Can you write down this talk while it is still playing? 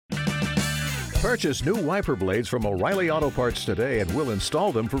Purchase new wiper blades from O'Reilly Auto Parts today and we'll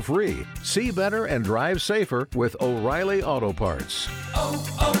install them for free. See better and drive safer with O'Reilly Auto Parts.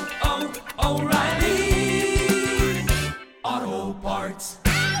 O'Reilly Auto Parts.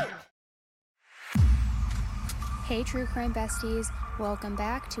 Hey True Crime Besties, welcome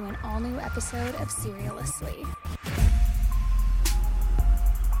back to an all-new episode of Seriously.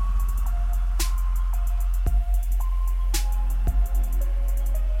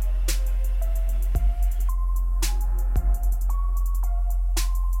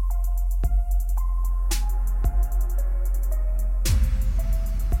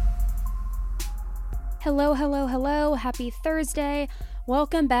 Hello, happy Thursday.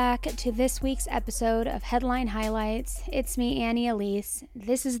 Welcome back to this week's episode of Headline Highlights. It's me, Annie Elise.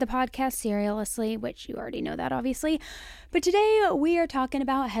 This is the podcast Seriously, which you already know that obviously. But today we are talking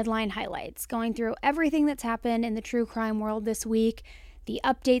about headline highlights, going through everything that's happened in the true crime world this week, the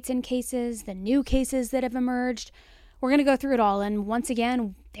updates in cases, the new cases that have emerged. We're going to go through it all, and once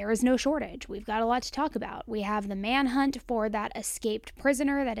again, there is no shortage. We've got a lot to talk about. We have the manhunt for that escaped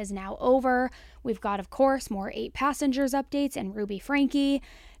prisoner that is now over. We've got, of course, more 8 Passengers updates and Ruby Frankie.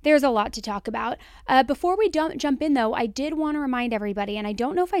 There's a lot to talk about. Before we jump in, though, I did want to remind everybody, and I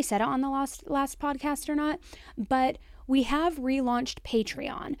don't know if I said it on the last podcast or not, but we have relaunched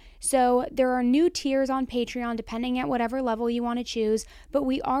Patreon. So there are new tiers on Patreon depending at whatever level you want to choose, but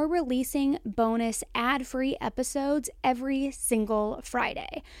we are releasing bonus ad-free episodes every single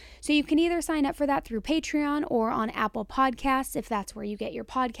Friday. So you can either sign up for that through Patreon or on Apple Podcasts if that's where you get your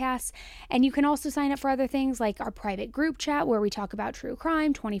podcasts. And you can also sign up for other things like our private group chat where we talk about true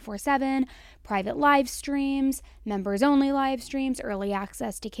crime 24/7, private live streams, members only live streams, early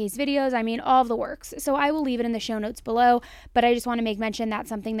access to case videos. I mean, all of the works. So I will leave it in the show notes below, but I just want to make mention that's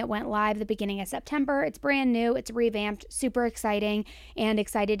something that went live the beginning of September. It's brand new, it's revamped, super exciting, and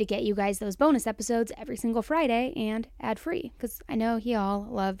excited to get you guys those bonus episodes every single Friday and ad-free, because I know y'all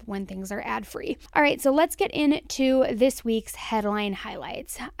love when things are ad-free. All right, so let's get into this week's headline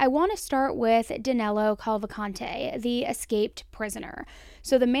highlights. I want to start with Danilo Cavalcante, the escaped prisoner.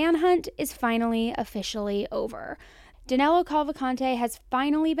 So the manhunt is finally officially over. Danilo Cavalcante has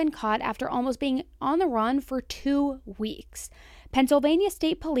finally been caught after almost being on the run for 2 weeks. Pennsylvania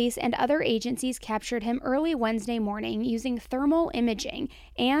State Police and other agencies captured him early Wednesday morning using thermal imaging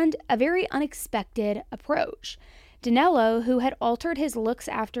and a very unexpected approach. Danilo, who had altered his looks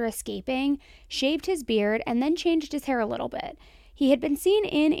after escaping, shaved his beard and then changed his hair a little bit. He had been seen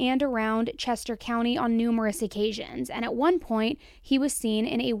in and around Chester County on numerous occasions, and at one point, he was seen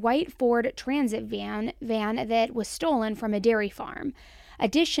in a white Ford Transit van that was stolen from a dairy farm.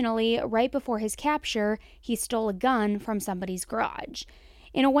 Additionally, right before his capture, he stole a gun from somebody's garage.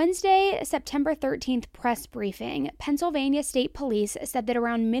 In a Wednesday, September 13th press briefing, Pennsylvania State Police said that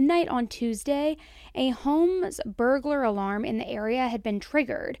around midnight on Tuesday, a home's burglar alarm in the area had been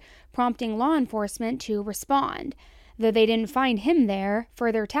triggered, prompting law enforcement to respond. Though they didn't find him there,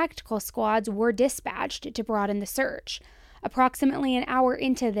 further tactical squads were dispatched to broaden the search. Approximately an hour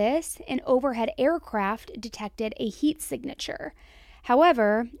into this, an overhead aircraft detected a heat signature.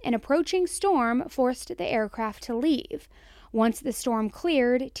 However, an approaching storm forced the aircraft to leave. Once the storm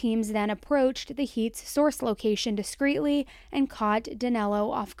cleared, teams then approached the heat's source location discreetly and caught Danilo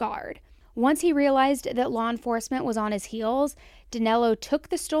off guard. Once he realized that law enforcement was on his heels, Danilo took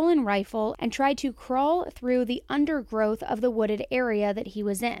the stolen rifle and tried to crawl through the undergrowth of the wooded area that he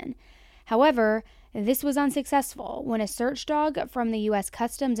was in. However, this was unsuccessful when a search dog from the U.S.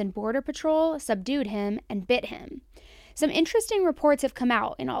 Customs and Border Patrol subdued him and bit him. Some interesting reports have come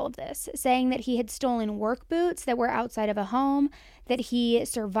out in all of this, saying that he had stolen work boots that were outside of a home, that he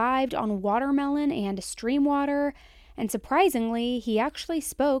survived on watermelon and stream water, and surprisingly, he actually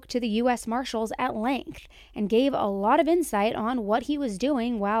spoke to the U.S. Marshals at length and gave a lot of insight on what he was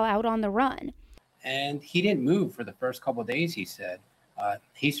doing while out on the run. And he didn't move for the first couple of days, he said.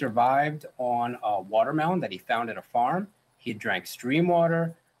 He survived on a watermelon that he found at a farm. He drank stream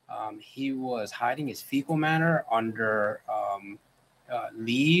water. He was hiding his fecal matter under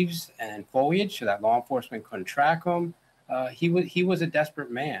leaves and foliage so that law enforcement couldn't track him. He was a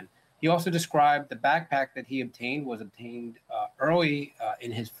desperate man. He also described the backpack that he obtained was obtained early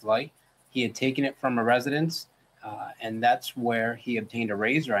in his flight. He had taken it from a residence, and that's where he obtained a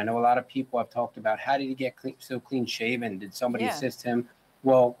razor. I know a lot of people have talked about how did he get so clean shaven? Did somebody assist him?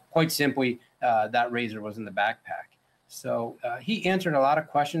 Well, quite simply, that razor was in the backpack. So he answered a lot of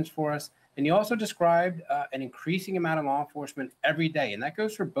questions for us. And he also described an increasing amount of law enforcement every day. And that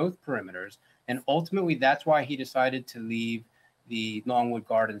goes for both perimeters. And ultimately, that's why he decided to leave the Longwood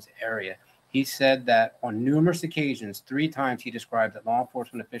Gardens area. He said that on numerous occasions, 3 times, he described that law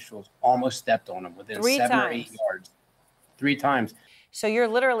enforcement officials almost stepped on him within 7 or 8 yards. 3 times. So you're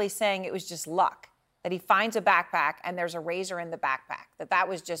literally saying it was just luck, that he finds a backpack and there's a razor in the backpack, that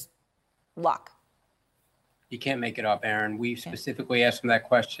was just luck. You can't make it up, Aaron. We specifically asked him that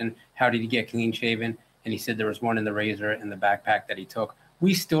question. How did he get clean shaven? And he said there was one in the razor in the backpack that he took.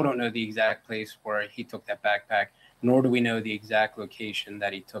 We still don't know the exact place where he took that backpack, nor do we know the exact location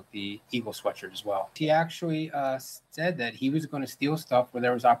that he took the Eagle sweatshirt as well. He actually said that he was going to steal stuff where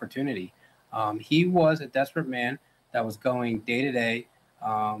there was opportunity. He was a desperate man that was going day to day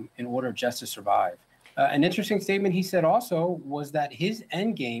in order just to survive. An interesting statement he said also was that his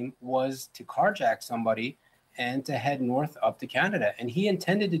end game was to carjack somebody and to head north up to Canada. And he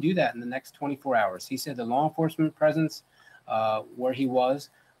intended to do that in the next 24 hours. He said the law enforcement presence where he was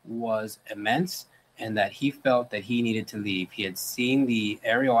immense, and that he felt that he needed to leave. He had seen the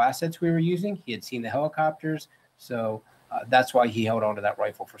aerial assets we were using. He had seen the helicopters. So that's why he held on to that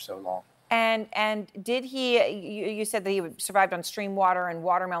rifle for so long. And did he, you said that he survived on stream water and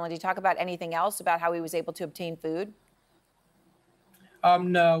watermelon. Did you talk about anything else about how he was able to obtain food?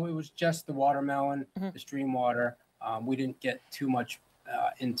 No, it was just the watermelon, the stream water. We didn't get too much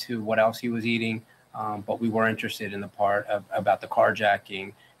into what else he was eating, but we were interested in the part about the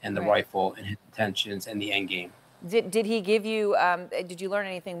carjacking and the rifle and his intentions and the end game. Did he give you, did you learn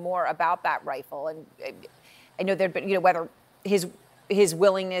anything more about that rifle? And I know there'd been, whether his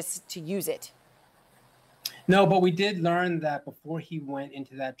willingness to use it. No, but we did learn that before he went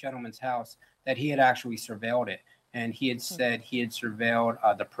into that gentleman's house that he had actually surveilled it. And he had said he had surveilled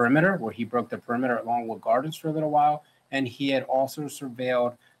the perimeter, where he broke the perimeter at Longwood Gardens for a little while. And he had also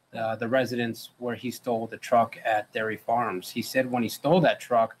surveilled the residence where he stole the truck at Dairy Farms. He said when he stole that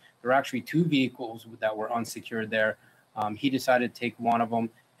truck, there were actually 2 vehicles that were unsecured there. He decided to take one of them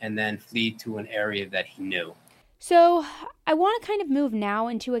and then flee to an area that he knew. So I want to kind of move now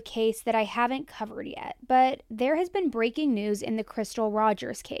into a case that I haven't covered yet, but there has been breaking news in the Crystal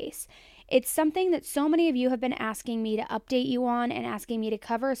Rodgers case. It's something that so many of you have been asking me to update you on and asking me to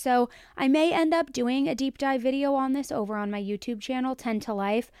cover, so I may end up doing a deep dive video on this over on my YouTube channel, 10 to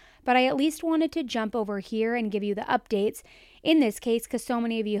Life, but I at least wanted to jump over here and give you the updates in this case because so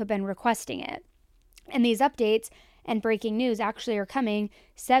many of you have been requesting it. And these updates and breaking news actually are coming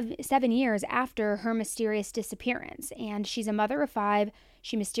 7 years after her mysterious disappearance. And she's a mother of 5.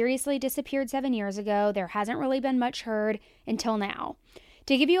 She mysteriously disappeared 7 years ago. There hasn't really been much heard until now.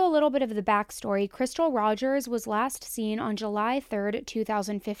 To give you a little bit of the backstory, Crystal Rodgers was last seen on July 3rd,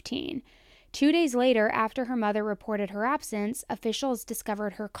 2015. 2 days later, after her mother reported her absence, officials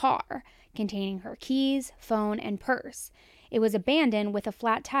discovered her car, containing her keys, phone, and purse. It was abandoned with a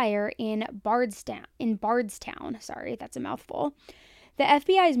flat tire in Bardstown. Sorry, that's a mouthful. The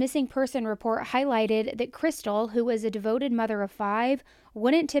FBI's missing person report highlighted that Crystal, who was a devoted mother of 5,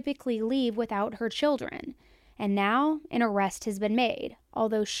 wouldn't typically leave without her children. And now, an arrest has been made,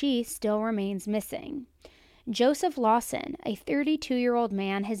 although she still remains missing. Joseph Lawson, a 32-year-old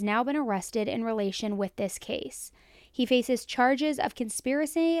man, has now been arrested in relation with this case. He faces charges of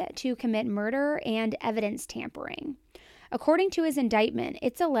conspiracy to commit murder and evidence tampering. According to his indictment,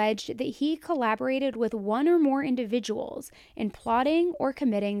 it's alleged that he collaborated with one or more individuals in plotting or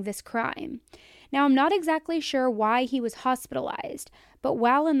committing this crime. Now, I'm not exactly sure why he was hospitalized, but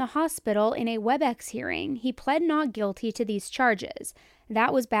while in the hospital in a WebEx hearing, he pled not guilty to these charges.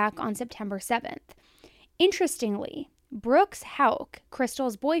 That was back on September 7th. Interestingly, Brooks Houck,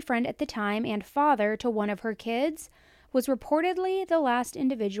 Crystal's boyfriend at the time and father to one of her kids, was reportedly the last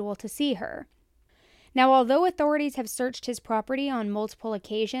individual to see her. Now, although authorities have searched his property on multiple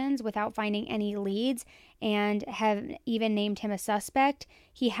occasions without finding any leads and have even named him a suspect,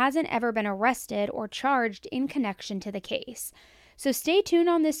 he hasn't ever been arrested or charged in connection to the case. So stay tuned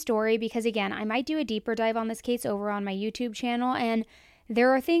on this story because, again, I might do a deeper dive on this case over on my YouTube channel, and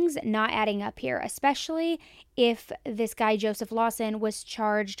there are things not adding up here, especially if this guy, Joseph Lawson, was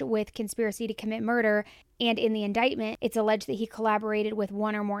charged with conspiracy to commit murder, and in the indictment, it's alleged that he collaborated with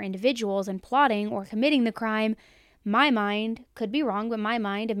one or more individuals in plotting or committing the crime. My mind, could be wrong, but my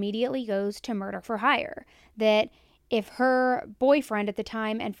mind immediately goes to murder for hire. That if her boyfriend at the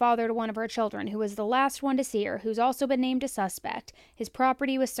time and father to one of her children, who was the last one to see her, who's also been named a suspect, his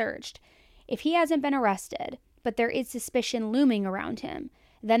property was searched, if he hasn't been arrested, but there is suspicion looming around him,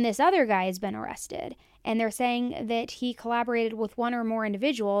 then this other guy has been arrested, and they're saying that he collaborated with one or more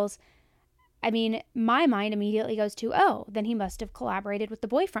individuals. I mean, my mind immediately goes to, oh, then he must have collaborated with the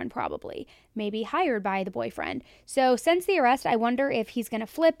boyfriend probably, maybe hired by the boyfriend. So since the arrest, I wonder if he's going to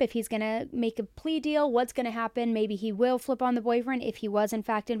flip, if he's going to make a plea deal, what's going to happen. Maybe he will flip on the boyfriend if he was in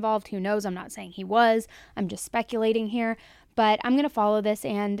fact involved. Who knows? I'm not saying he was. I'm just speculating here. But I'm going to follow this,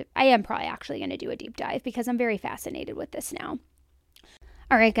 and I am probably actually going to do a deep dive because I'm very fascinated with this now.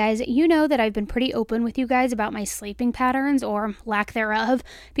 All right, guys, you know that I've been pretty open with you guys about my sleeping patterns or lack thereof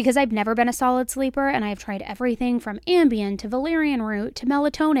because I've never been a solid sleeper, and I've tried everything from Ambien to valerian root to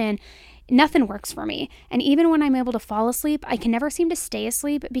melatonin. Nothing works for me. And even when I'm able to fall asleep, I can never seem to stay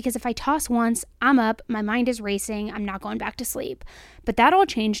asleep because if I toss once, I'm up, my mind is racing, I'm not going back to sleep. But that all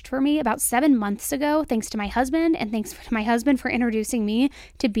changed for me about 7 months ago, thanks to my husband, and thanks to my husband for introducing me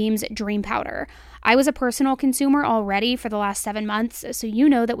to Beam's Dream Powder. I was a personal consumer already for the last 7 months, so you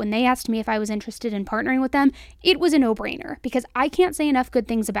know that when they asked me if I was interested in partnering with them, it was a no-brainer because I can't say enough good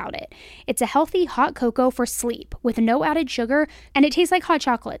things about it. It's a healthy hot cocoa for sleep with no added sugar, and it tastes like hot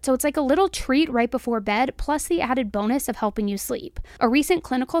chocolate, so it's like a little treat right before bed, plus the added bonus of helping you sleep. A recent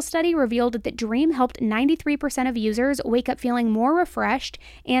clinical study revealed that Dream helped 93% of users wake up feeling more refreshed,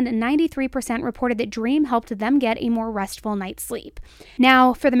 and 93% reported that Dream helped them get a more restful night's sleep.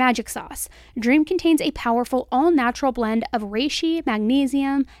 Now, for the magic sauce. Dream contains a powerful all-natural blend of reishi,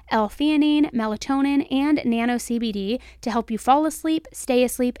 magnesium, L-theanine, melatonin, and nano CBD to help you fall asleep, stay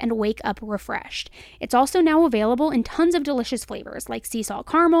asleep, and wake up refreshed. It's also now available in tons of delicious flavors like sea salt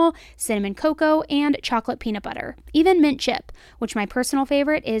caramel, cinnamon cocoa, and chocolate peanut butter. Even mint chip, which my personal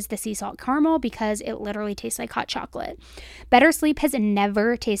favorite is the sea salt caramel because it literally tastes like hot chocolate. Better sleep has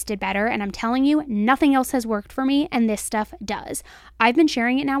never tasted better, and I'm telling you, nothing else has worked for me, and this stuff does. I've been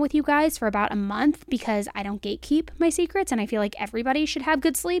sharing it now with you guys for about a month because I don't gatekeep my secrets, and I feel like everybody should have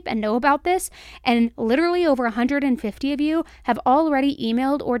good sleep and know about this, and literally over 150 of you have already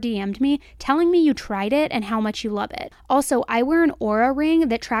emailed or DM'd me telling me you tried it and how much you love it. Also, I wear an Oura ring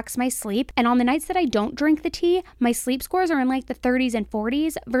that tracks my sleep, and on the nights that I don't drink the tea, my sleep scores are in like the 30s and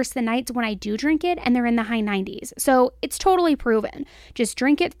 40s versus the nights when I do drink it and they're in the high 90s. So it's totally proven. Just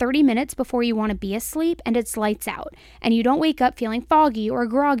drink it 30 minutes before you want to be asleep and it's lights out, and you don't wake up feeling foggy or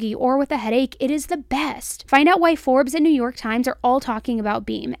groggy or with a headache. It is the best. Find out why Forbes and New York Times are all talking about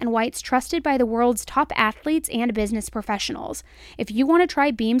Beam and why it's trusted by the world's top athletes and business professionals. If you want to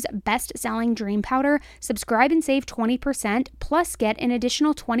try Beam's best-selling Dream Powder, subscribe and save 20%, plus get an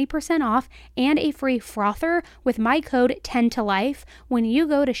additional 20% off and a free frother with my code 10TOLIFE when you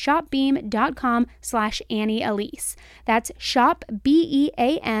go to shopbeam.com/AnnieElise. That's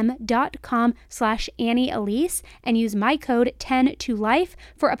shopbeam.com/AnnieElise and use my code 10TOLIFE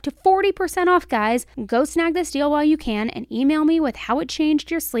for up to 40% off, guys. Go snag this deal while you can and email me with how it changed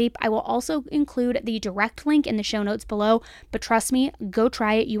your sleep. I will also include the direct link in the show notes below, but trust me, go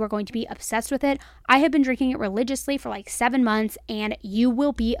try it. You are going to be obsessed with it. I have been drinking it religiously for like 7 months and you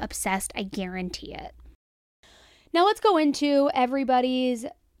will be obsessed. I guarantee it. Now let's go into everybody's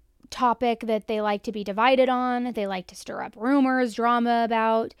topic that they like to be divided on. They like to stir up rumors, drama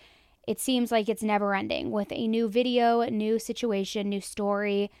about. It seems like it's never ending with a new video, new situation, new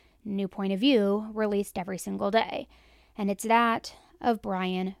story, new point of view released every single day. And it's that of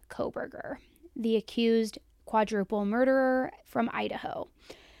Bryan Kohberger, the accused quadruple murderer from Idaho.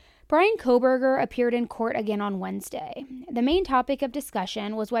 Bryan Kohberger appeared in court again on Wednesday. The main topic of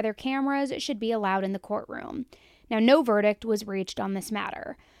discussion was whether cameras should be allowed in the courtroom. Now, no verdict was reached on this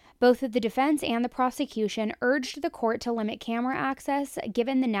matter. Both the defense and the prosecution urged the court to limit camera access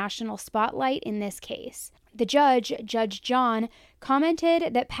given the national spotlight in this case. The judge, Judge John,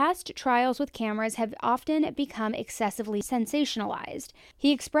 commented that past trials with cameras have often become excessively sensationalized.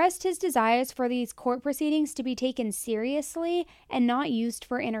 He expressed his desires for these court proceedings to be taken seriously and not used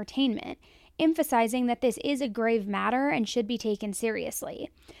for entertainment, emphasizing that this is a grave matter and should be taken seriously.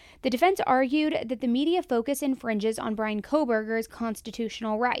 The defense argued that the media focus infringes on Bryan Kohberger's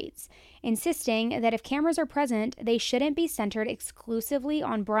constitutional rights, insisting that if cameras are present, they shouldn't be centered exclusively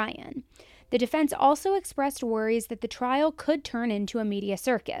on Bryan. The defense also expressed worries that the trial could turn into a media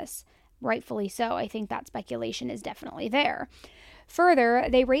circus. Rightfully so. I think that speculation is definitely there. Further,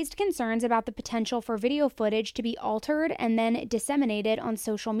 they raised concerns about the potential for video footage to be altered and then disseminated on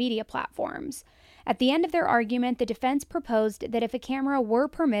social media platforms. At the end of their argument, the defense proposed that if a camera were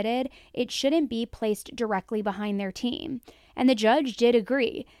permitted, it shouldn't be placed directly behind their team. And the judge did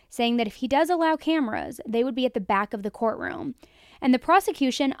agree, saying that if he does allow cameras, they would be at the back of the courtroom. And the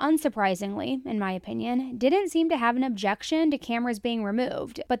prosecution, unsurprisingly, in my opinion, didn't seem to have an objection to cameras being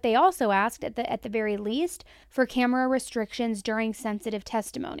removed, but they also asked, at the very least, for camera restrictions during sensitive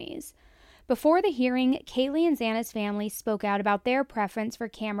testimonies. Before the hearing, Kaylee and Xana's family spoke out about their preference for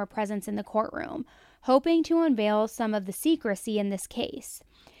camera presence in the courtroom, hoping to unveil some of the secrecy in this case.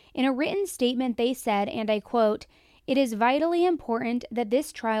 In a written statement, they said, and I quote, "It is vitally important that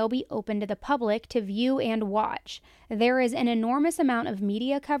this trial be open to the public to view and watch. There is an enormous amount of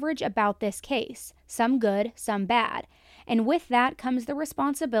media coverage about this case, some good, some bad. And with that comes the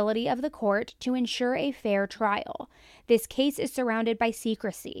responsibility of the court to ensure a fair trial. This case is surrounded by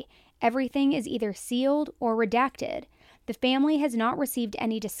secrecy. Everything is either sealed or redacted. The family has not received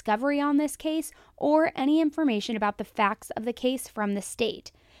any discovery on this case or any information about the facts of the case from the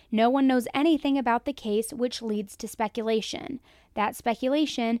state. No one knows anything about the case, which leads to speculation. That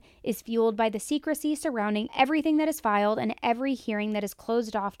speculation is fueled by the secrecy surrounding everything that is filed and every hearing that is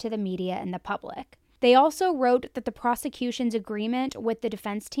closed off to the media and the public." They also wrote that the prosecution's agreement with the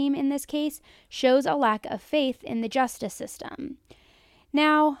defense team in this case shows a lack of faith in the justice system.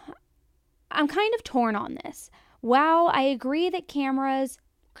 Now, I'm kind of torn on this. While I agree that cameras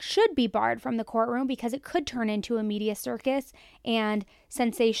should be barred from the courtroom because it could turn into a media circus and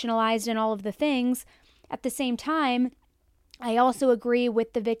sensationalized and all of the things, at the same time, I also agree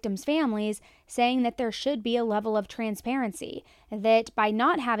with the victims' families saying that there should be a level of transparency, that by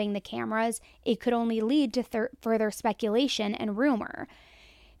not having the cameras, it could only lead to further speculation and rumor.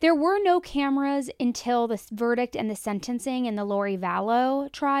 There were no cameras until the verdict and the sentencing in the Lori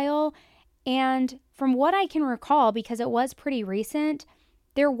Vallow trial, and from what I can recall, because it was pretty recent,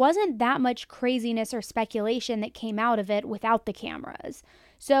 there wasn't that much craziness or speculation that came out of it without the cameras.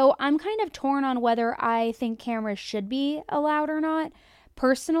 So I'm kind of torn on whether I think cameras should be allowed or not.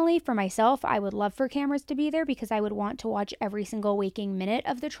 Personally, for myself, I would love for cameras to be there because I would want to watch every single waking minute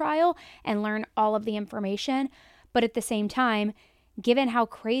of the trial and learn all of the information. But at the same time, given how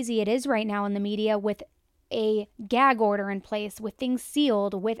crazy it is right now in the media with a gag order in place, with things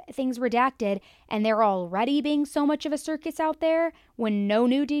sealed, with things redacted, and there already being so much of a circus out there when no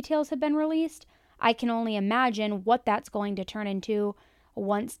new details have been released, I can only imagine what that's going to turn into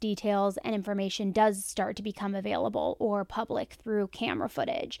once details and information does start to become available or public through camera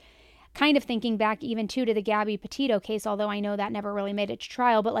footage. Kind of thinking back even to the Gabby Petito case, although I know that never really made it to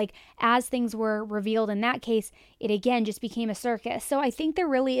trial, but like as things were revealed in that case, it again just became a circus. So I think there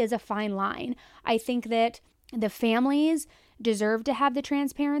really is a fine line. I think that the families deserve to have the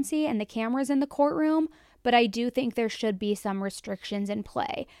transparency and the cameras in the courtroom, but I do think there should be some restrictions in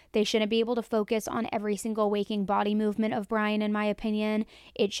play. They shouldn't be able to focus on every single waking body movement of Bryan, in my opinion.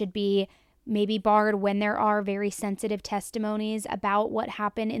 It should be maybe barred when there are very sensitive testimonies about what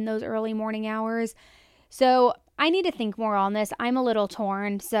happened in those early morning hours. So I need to think more on this. I'm a little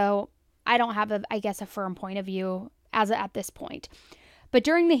torn, so I don't have a firm point of view at this point. But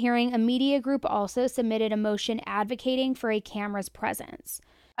during the hearing, a media group also submitted a motion advocating for a camera's presence.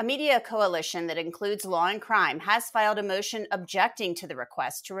 A media coalition that includes Law and Crime has filed a motion objecting to the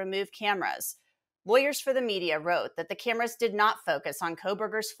request to remove cameras. Lawyers for the media wrote that the cameras did not focus on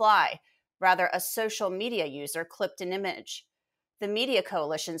Kohberger's fly. Rather, a social media user clipped an image. The media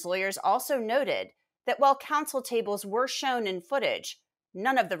coalition's lawyers also noted that while counsel tables were shown in footage,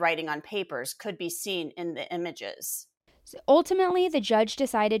 none of the writing on papers could be seen in the images. So ultimately, the judge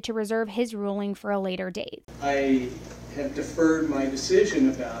decided to reserve his ruling for a later date. I have deferred my decision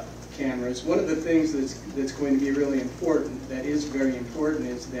about cameras. One of the things that's going to be really important, that is very important,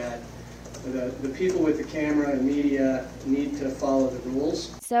 is that the people with the camera and media need to follow the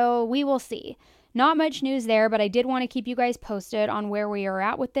rules. So we will see. Not much news there, but I did want to keep you guys posted on where we are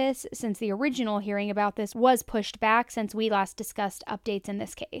at with this, since the original hearing about this was pushed back since we last discussed updates in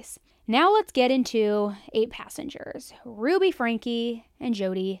this case. Now let's get into 8 passengers, Ruby Franke and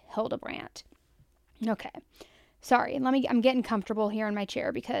Jodi Hildebrant. Okay, sorry, I'm getting comfortable here in my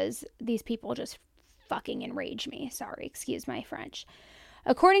chair because these people just fucking enrage me. Sorry, excuse my French.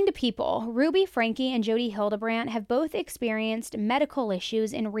 According to People, Ruby Franke and Jodi Hildebrant have both experienced medical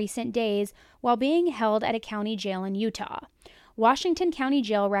issues in recent days while being held at a county jail in Utah. Washington County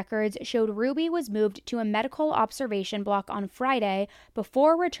jail records showed Ruby was moved to a medical observation block on Friday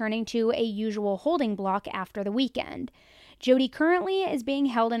before returning to a usual holding block after the weekend. Jodi currently is being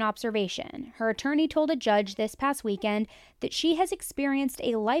held in observation. Her attorney told a judge this past weekend that she has experienced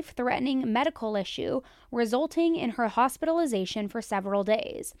a life-threatening medical issue resulting in her hospitalization for several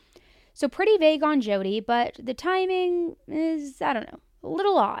days. So pretty vague on Jodi, but the timing is, a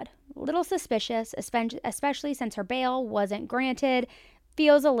little odd, a little suspicious, especially since her bail wasn't granted.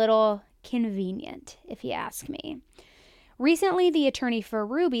 Feels a little convenient, if you ask me. Recently, the attorney for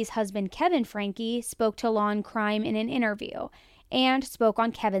Ruby's husband, Kevin Franke, spoke to Law and Crime in an interview and spoke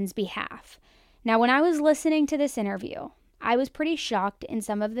on Kevin's behalf. Now, when I was listening to this interview, I was pretty shocked in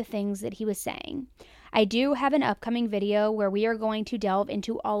some of the things that he was saying. I do have an upcoming video where we are going to delve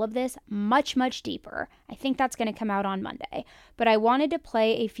into all of this much, much deeper. I think that's going to come out on Monday. But I wanted to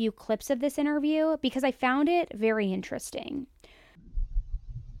play a few clips of this interview because I found it very interesting.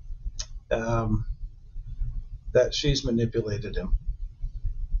 That she's manipulated him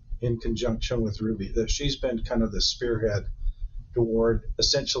in conjunction with Ruby, that she's been kind of the spearhead toward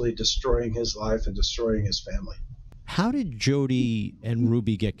essentially destroying his life and destroying his family. How did Jodi and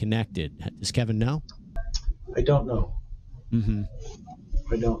Ruby get connected? Does Kevin know? I don't know. Mm-hmm.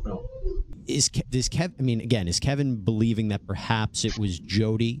 I don't know. Is Kevin believing that perhaps it was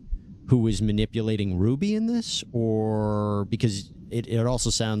Jodi who was manipulating Ruby in this? Or because it also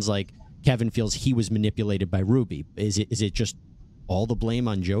sounds like Kevin feels he was manipulated by Ruby. Is it just all the blame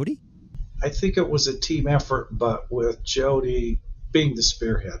on Jodi? I think it was a team effort, but with Jodi being the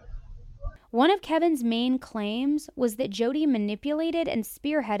spearhead. One of Kevin's main claims was that Jodi manipulated and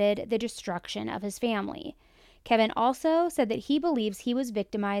spearheaded the destruction of his family. Kevin also said that he believes he was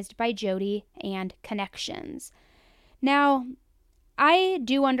victimized by Jodi and connections. Now, I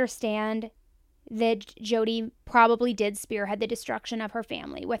do understand that Jodi probably did spearhead the destruction of her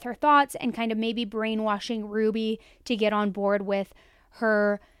family with her thoughts and kind of maybe brainwashing Ruby to get on board with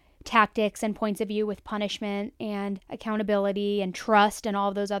her tactics and points of view with punishment and accountability and trust and all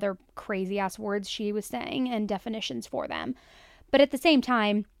of those other crazy ass words she was saying and definitions for them. But at the same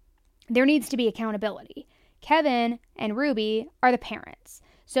time, there needs to be accountability. Kevin and Ruby are the parents.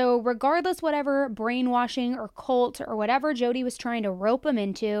 So regardless whatever brainwashing or cult or whatever Jodi was trying to rope them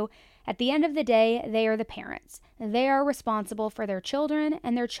into, at the end of the day, they are the parents. They are responsible for their children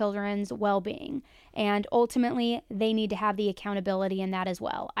and their children's well-being. And ultimately, they need to have the accountability in that as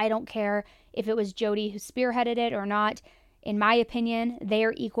well. I don't care if it was Jodi who spearheaded it or not. In my opinion, they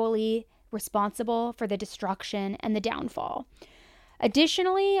are equally responsible for the destruction and the downfall.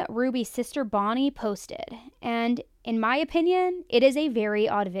 Additionally, Ruby's sister Bonnie posted, and in my opinion, it is a very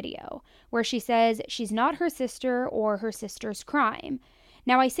odd video, where she says she's not her sister or her sister's crime.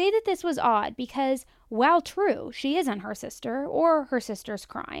 Now, I say that this was odd because, while true, she isn't her sister or her sister's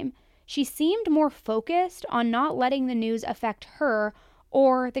crime, she seemed more focused on not letting the news affect her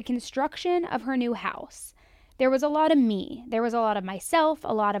or the construction of her new house. There was a lot of me. There was a lot of myself,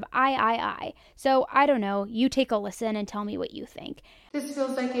 a lot of I. So, I don't know, you take a listen and tell me what you think. This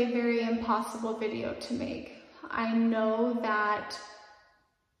feels like a very impossible video to make. I know that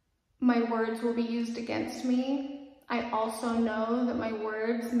my words will be used against me. I also know that my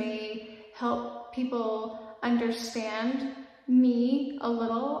words may help people understand me a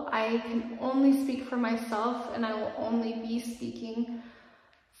little. I can only speak for myself, and I will only be speaking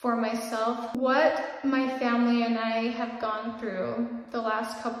for myself. What my family and I have gone through the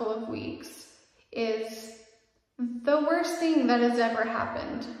last couple of weeks is the worst thing that has ever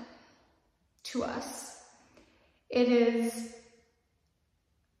happened to us. I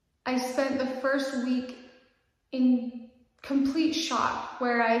spent the first week in complete shock,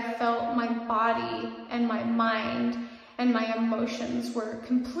 where I felt my body and my mind and my emotions were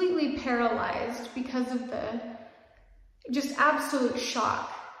completely paralyzed because of the just absolute shock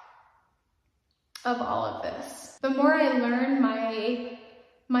of all of this. The more I learn,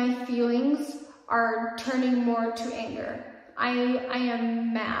 my feelings are turning more to anger. I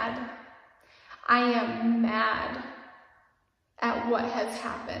am mad. I am mad at what has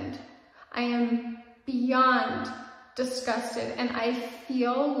happened. I am beyond disgusted, and I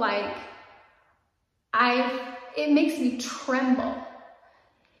feel like it makes me tremble.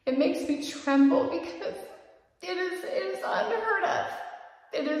 It makes me tremble because it is unheard of.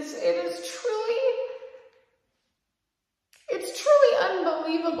 It's truly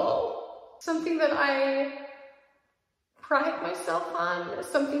unbelievable. Something that I pride myself on,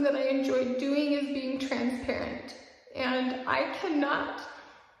 something that I enjoy doing, is being transparent. And I cannot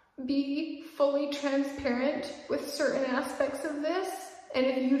be fully transparent with certain aspects of this. And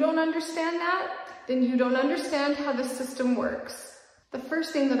if you don't understand that, then you don't understand how the system works. The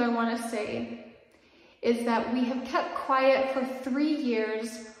first thing that I want to say is that we have kept quiet for 3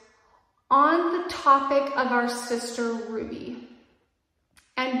 years on the topic of our sister Ruby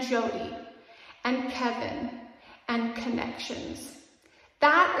and Jodi and Kevin and connections.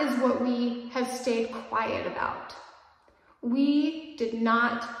 That is what we have stayed quiet about. We did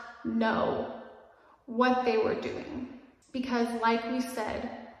not know what they were doing because, like we said,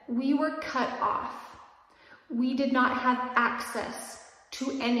 we were cut off. We did not have access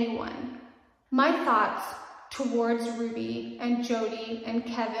to anyone. My thoughts towards Ruby and Jodi and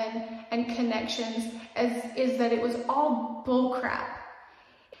Kevin and connections is that it was all bullcrap.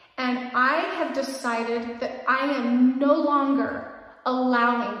 And I have decided that I am no longer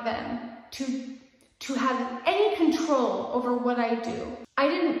allowing them to have any control over what I do. I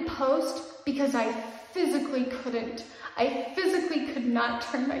didn't post because I physically couldn't. I physically could not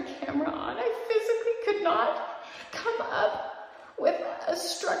turn my camera on. I physically could not come up with a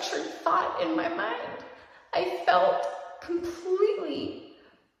structured thought in my mind. I felt completely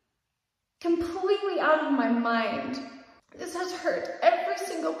out of my mind. This has hurt every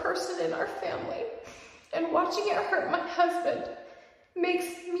single person in our family. And watching it hurt my husband makes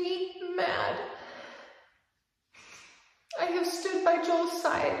me mad. I have stood by Joel's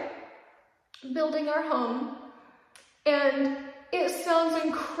side, building our home, and it sounds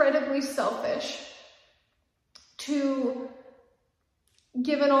incredibly selfish to,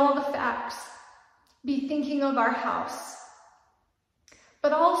 given all the facts, be thinking of our house.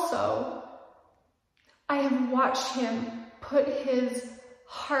 But also, I have watched him put his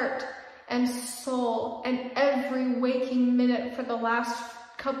heart and soul and every waking minute for the last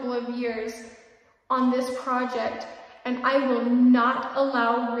couple of years on this project, and I will not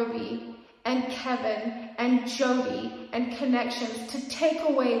allow Ruby and Kevin and Jodi and Connections to take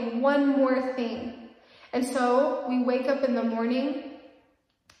away one more thing. And so we wake up in the morning,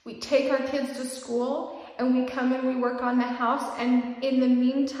 we take our kids to school, and we come and we work on the house, and in the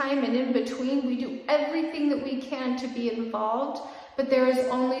meantime and in between, we do everything that we can to be involved, but there is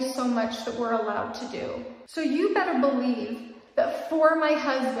only so much that we're allowed to do. So you better believe that for my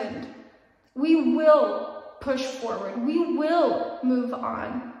husband, we will push forward. We will move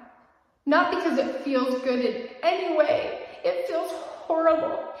on. Not because it feels good in any way. It feels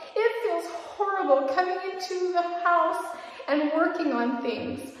horrible. It feels horrible coming into the house and working on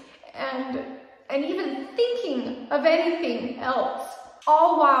things and even thinking of anything else,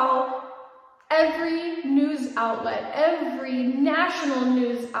 all while every news outlet, every national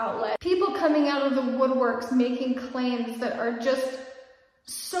news outlet, people coming out of the woodworks making claims that are just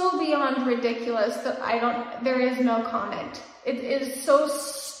so beyond ridiculous that there is no comment. It is so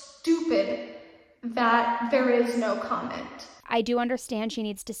stupid that there is no comment. I do understand she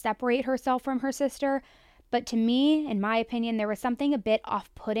needs to separate herself from her sister, but to me, in my opinion, there was something a bit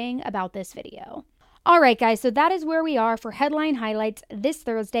off-putting about this video. All right, guys, so that is where we are for headline highlights this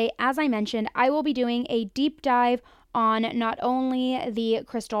Thursday. As I mentioned, I will be doing a deep dive on not only the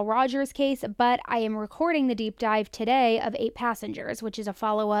Crystal Rodgers case, but I am recording the deep dive today of 8 Passengers, which is a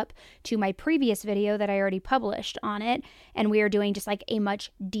follow-up to my previous video that I already published on it. And we are doing just like a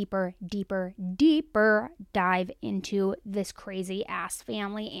much deeper dive into this crazy ass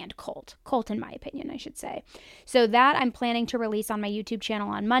family and cult in my opinion, I should say. So that I'm planning to release on my YouTube channel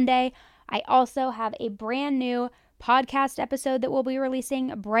on Monday. I also have a brand new podcast episode that we'll be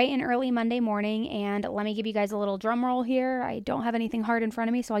releasing bright and early Monday morning. And let me give you guys a little drum roll here. I don't have anything hard in front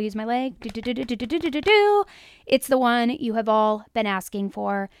of me, so I'll use my leg. It's the one you have all been asking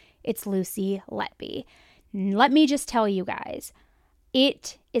for. It's Lucy Letby. Let me just tell you guys,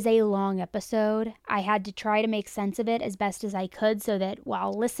 it is a long episode. I had to try to make sense of it as best as I could so that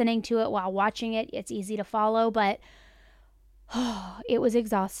while listening to it, while watching it, it's easy to follow, but it was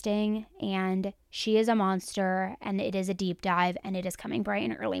exhausting, and she is a monster, and it is a deep dive, and it is coming bright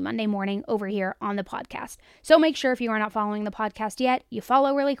and early Monday morning over here on the podcast. So make sure if you are not following the podcast yet, you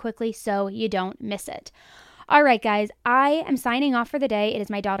follow really quickly so you don't miss it. All right, guys, I am signing off for the day. It is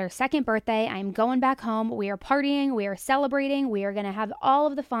my daughter's 2nd birthday. I'm going back home. We are partying. We are celebrating. We are going to have all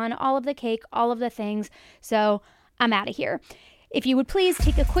of the fun, all of the cake, all of the things. So I'm out of here. If you would please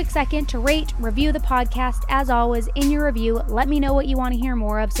take a quick second to rate, review the podcast. As always, in your review, let me know what you want to hear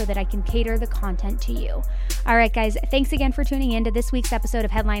more of so that I can cater the content to you. All right, guys, thanks again for tuning in to this week's episode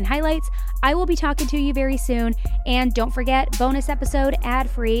of Headline Highlights. I will be talking to you very soon. And don't forget, bonus episode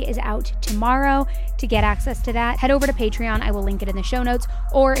ad-free is out tomorrow. To get access to that, head over to Patreon. I will link it in the show notes.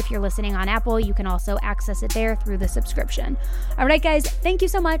 Or if you're listening on Apple, you can also access it there through the subscription. All right, guys, thank you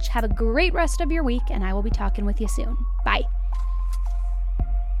so much. Have a great rest of your week, and I will be talking with you soon. Bye.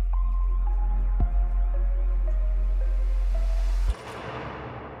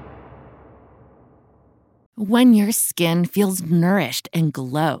 When your skin feels nourished and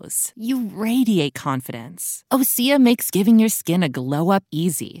glows, you radiate confidence. Osea makes giving your skin a glow-up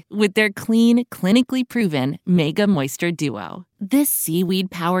easy with their clean, clinically proven Mega Moisture Duo. This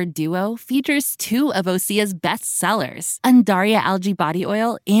seaweed-powered duo features 2 of Osea's best sellers, Undaria Algae Body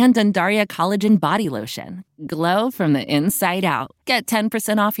Oil and Undaria Collagen Body Lotion. Glow from the inside out. Get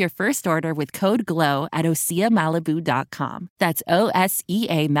 10% off your first order with code GLOW at OseaMalibu.com. That's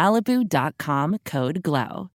OSEAMalibu.com, code GLOW.